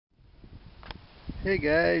Hey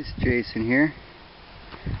guys, Jason here.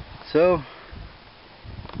 So,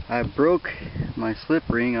 I broke my slip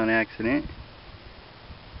ring on accident.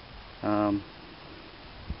 You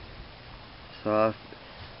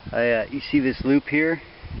see this loop here,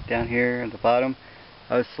 down here at the bottom?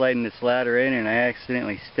 I was sliding this ladder in and I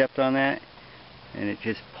accidentally stepped on that, and it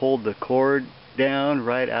just pulled the cord down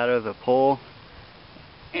right out of the pole,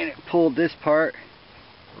 and it pulled this part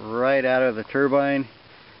right out of the turbine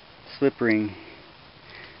slip ring.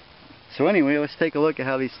 So anyway, let's take a look at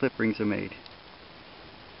how these slip rings are made.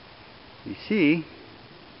 You see,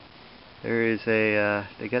 there is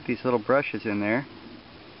they got these little brushes in there,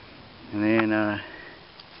 and then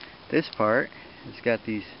this part has got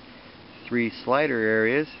these 3 slider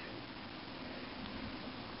areas,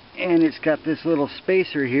 and it's got this little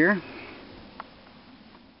spacer here.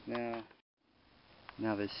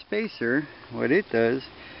 Now this spacer, what it does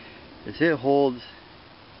is it holds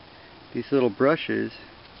these little brushes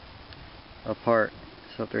apart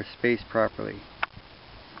so that they're spaced properly.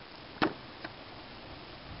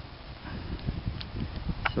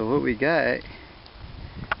 So what we got is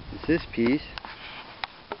this piece,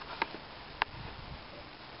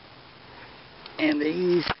 and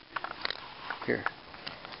these here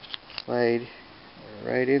slide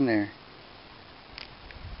right in there.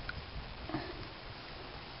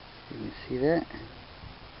 You can see that?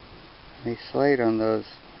 They slide on those.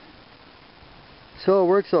 So it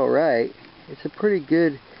works alright. It's a pretty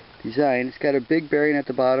good design. It's got a big bearing at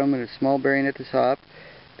the bottom and a small bearing at the top.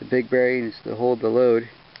 The big bearing is to hold the load.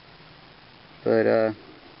 But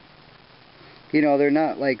you know, they're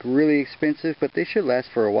not like really expensive, but they should last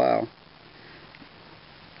for a while.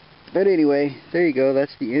 But anyway, there you go.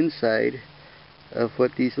 That's the inside of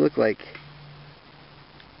what these look like.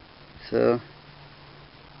 So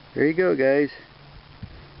there you go, guys.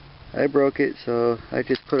 I broke it, so I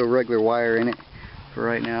just put a regular wire in it for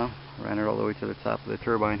right now. Ran it all the way to the top of the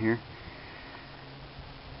turbine here.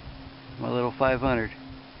 My little 500.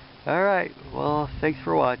 Alright, well, thanks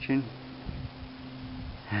for watching.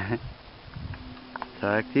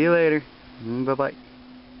 Talk to you later. Bye-bye.